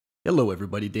Hello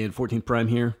everybody, Dan14 Prime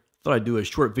here. Thought I'd do a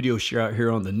short video share out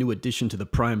here on the new addition to the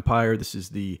Prime Pyre. This is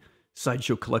the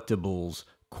Sideshow Collectibles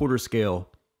quarter scale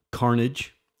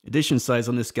Carnage. Edition size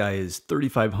on this guy is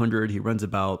 3,500. He runs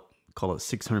about, call it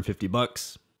 650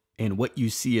 bucks. And what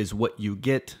you see is what you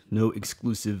get. No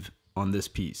exclusive on this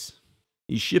piece.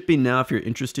 He's shipping now if you're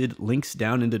interested. Links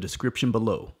down in the description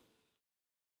below.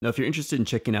 Now, if you're interested in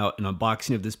checking out an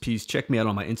unboxing of this piece, check me out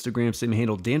on my Instagram, same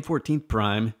handle, Dan14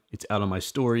 Prime. It's out on my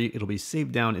story. It'll be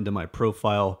saved down into my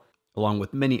profile, along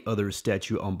with many other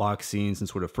statue unboxings and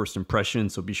sort of first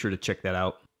impressions, so be sure to check that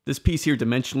out. This piece here,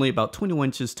 dimensionally, about 21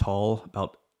 inches tall,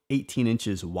 about 18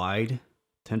 inches wide,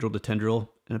 tendril to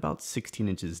tendril, and about 16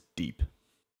 inches deep.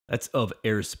 That's of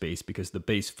airspace because the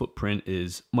base footprint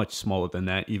is much smaller than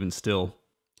that, even still.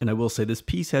 And I will say this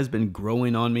piece has been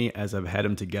growing on me as I've had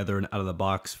them together and out of the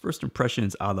box. First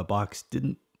impressions out of the box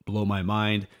didn't blow my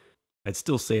mind. I'd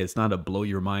still say it's not a blow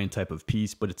your mind type of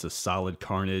piece, but it's a solid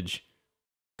Carnage.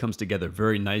 Comes together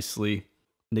very nicely.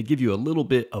 And they give you a little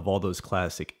bit of all those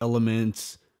classic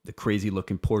elements, the crazy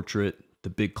looking portrait,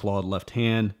 the big clawed left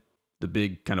hand, the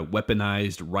big kind of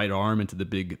weaponized right arm into the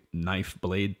big knife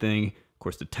blade thing. Of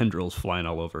course, the tendrils flying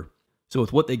all over. So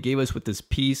with what they gave us with this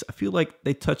piece, I feel like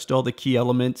they touched all the key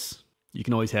elements. You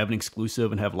can always have an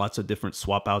exclusive and have lots of different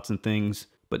swap outs and things,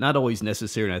 but not always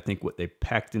necessary. And I think what they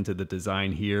packed into the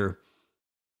design here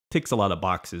ticks a lot of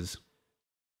boxes.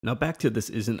 Now back to this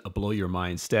isn't a blow your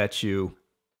mind statue.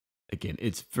 Again,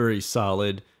 it's very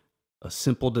solid, a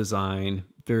simple design,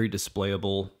 very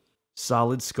displayable,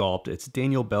 solid sculpt. It's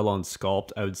Daniel Bell on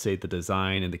sculpt. I would say the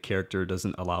design and the character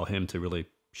doesn't allow him to really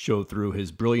show through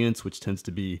his brilliance, which tends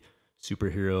to be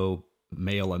superhero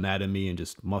male anatomy and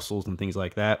just muscles and things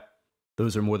like that.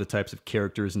 Those are more the types of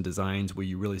characters and designs where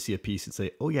you really see a piece and say,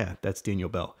 oh yeah, that's Daniel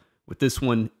Bell. With this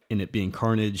one, and it being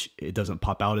Carnage, it doesn't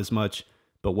pop out as much,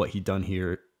 but what he done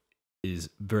here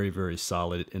is very, very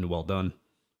solid and well done.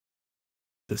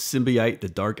 The symbiote, the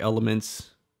dark elements,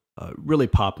 really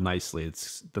pop nicely.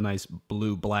 It's the nice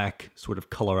blue-black sort of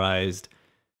colorized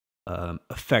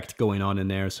effect going on in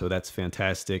there, so that's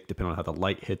fantastic, depending on how the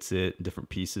light hits it and different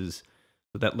pieces.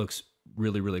 So that looks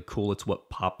really, really cool. It's what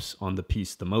pops on the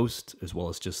piece the most, as well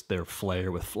as just their flair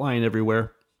with flying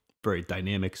everywhere. Very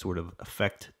dynamic sort of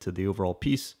effect to the overall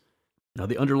piece. Now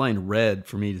the underlying red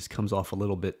for me just comes off a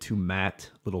little bit too matte,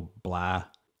 a little blah.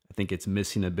 I think it's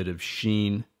missing a bit of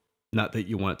sheen. Not that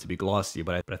you want it to be glossy,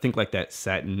 but I think like that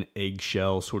satin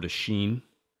eggshell sort of sheen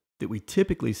that we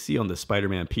typically see on the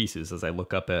Spider-Man pieces. As I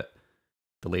look up at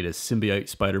the latest symbiote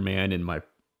Spider-Man and my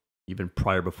even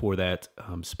prior before that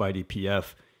Spidey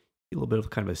PF, a little bit of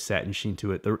kind of a satin sheen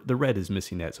to it. The red is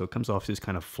missing that, so it comes off just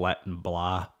kind of flat and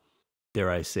blah. Dare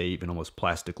I say, even almost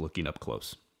plastic looking up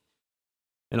close.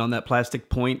 And on that plastic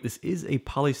point, this is a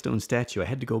polystone statue. I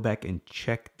had to go back and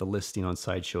check the listing on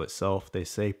Sideshow itself. They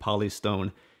say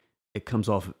polystone. It comes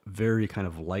off very kind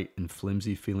of light and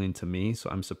flimsy feeling to me, so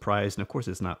I'm surprised. And of course,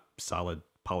 it's not solid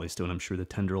polystone. I'm sure the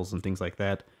tendrils and things like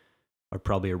that are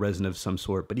probably a resin of some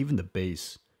sort, but even the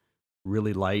base,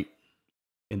 really light.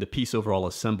 And the piece overall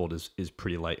assembled is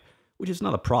pretty light, which is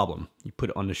not a problem. You put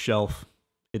it on the shelf,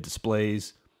 it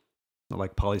displays. Not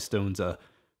like polystone's a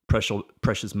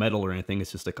precious metal or anything,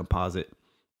 it's just a composite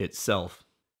itself.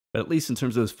 But at least in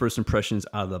terms of those first impressions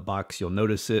out of the box, you'll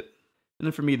notice it. And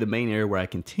then for me, the main area where I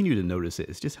continue to notice it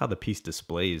is just how the piece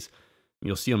displays.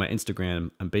 You'll see on my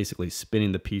Instagram, I'm basically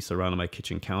spinning the piece around on my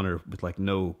kitchen counter with like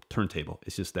no turntable.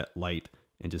 It's just that light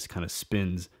and just kind of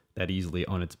spins that easily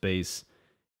on its base.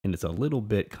 And it's a little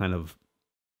bit kind of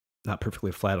not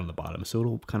perfectly flat on the bottom, so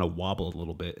it'll kind of wobble a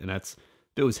little bit. And that's,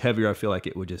 if it was heavier, I feel like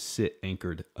it would just sit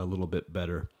anchored a little bit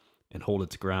better and hold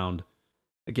its ground.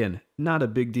 Again, not a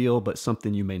big deal, but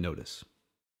something you may notice.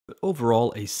 But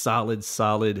overall, a solid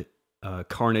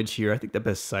Carnage here. I think the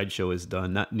best Sideshow has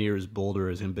done. Not near as bold or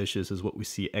as ambitious as what we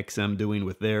see XM doing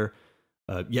with their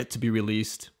yet to be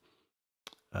released.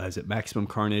 Is it Maximum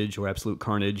Carnage or Absolute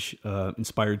Carnage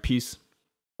inspired piece?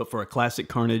 But for a classic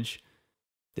Carnage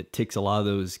that takes a lot of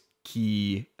those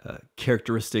key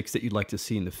characteristics that you'd like to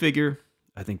see in the figure,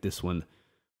 I think this one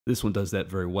does that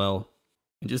very well.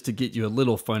 And just to get you a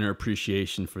little finer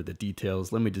appreciation for the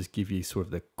details, let me just give you sort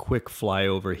of the quick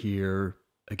flyover here.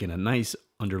 Again, a nice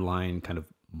underlying kind of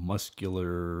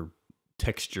muscular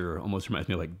texture, almost reminds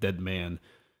me of like Dead Man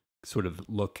sort of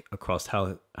look across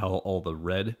how all the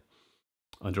red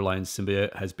underlying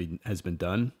symbiote has been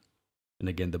done. And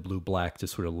again, the blue-black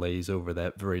just sort of lays over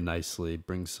that very nicely,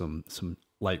 brings some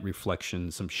light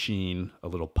reflection, some sheen, a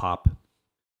little pop.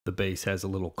 The base has a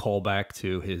little callback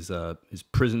to his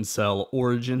prison cell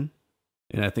origin.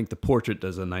 And I think the portrait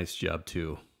does a nice job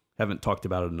too. Haven't talked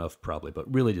about it enough probably,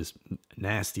 but really just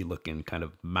nasty looking kind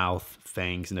of mouth,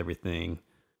 fangs and everything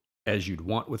as you'd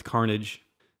want with Carnage.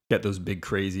 Got those big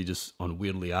crazy just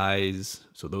unwieldy eyes,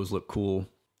 so those look cool.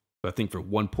 But I think for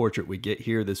one portrait we get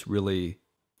here, this really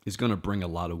is going to bring a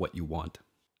lot of what you want.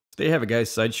 So there you have it,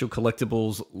 guys. Sideshow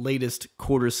Collectibles' latest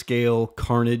quarter scale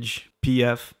Carnage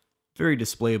PF. Very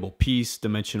displayable piece,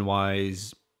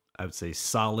 dimension-wise. I would say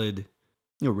solid,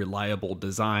 reliable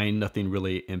design. Nothing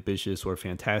really ambitious or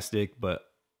fantastic, but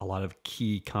a lot of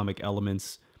key comic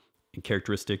elements and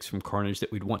characteristics from Carnage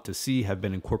that we'd want to see have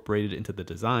been incorporated into the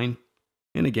design.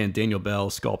 And again, Daniel Bell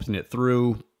sculpting it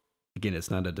through. Again,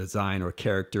 it's not a design or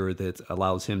character that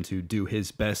allows him to do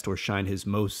his best or shine his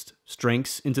most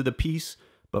strengths into the piece,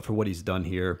 but for what he's done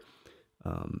here,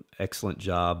 excellent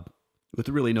job with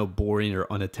really no boring or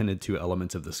unattended to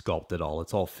elements of the sculpt at all.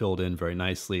 It's all filled in very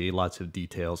nicely, lots of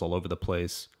details all over the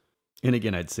place. And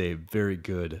again, I'd say very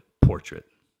good portrait.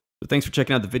 So thanks for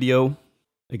checking out the video.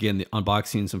 Again, the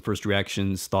unboxing, some first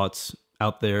reactions, thoughts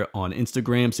out there on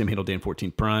Instagram, same handle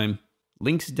Dan14Prime.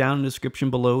 Links down in the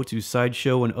description below to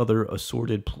Sideshow and other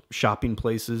assorted shopping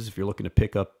places if you're looking to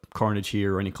pick up Carnage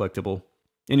here or any collectible.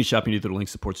 Any shopping you do through the link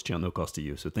supports the channel, no cost to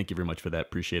you. So thank you very much for that.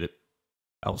 Appreciate it.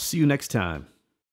 I'll see you next time.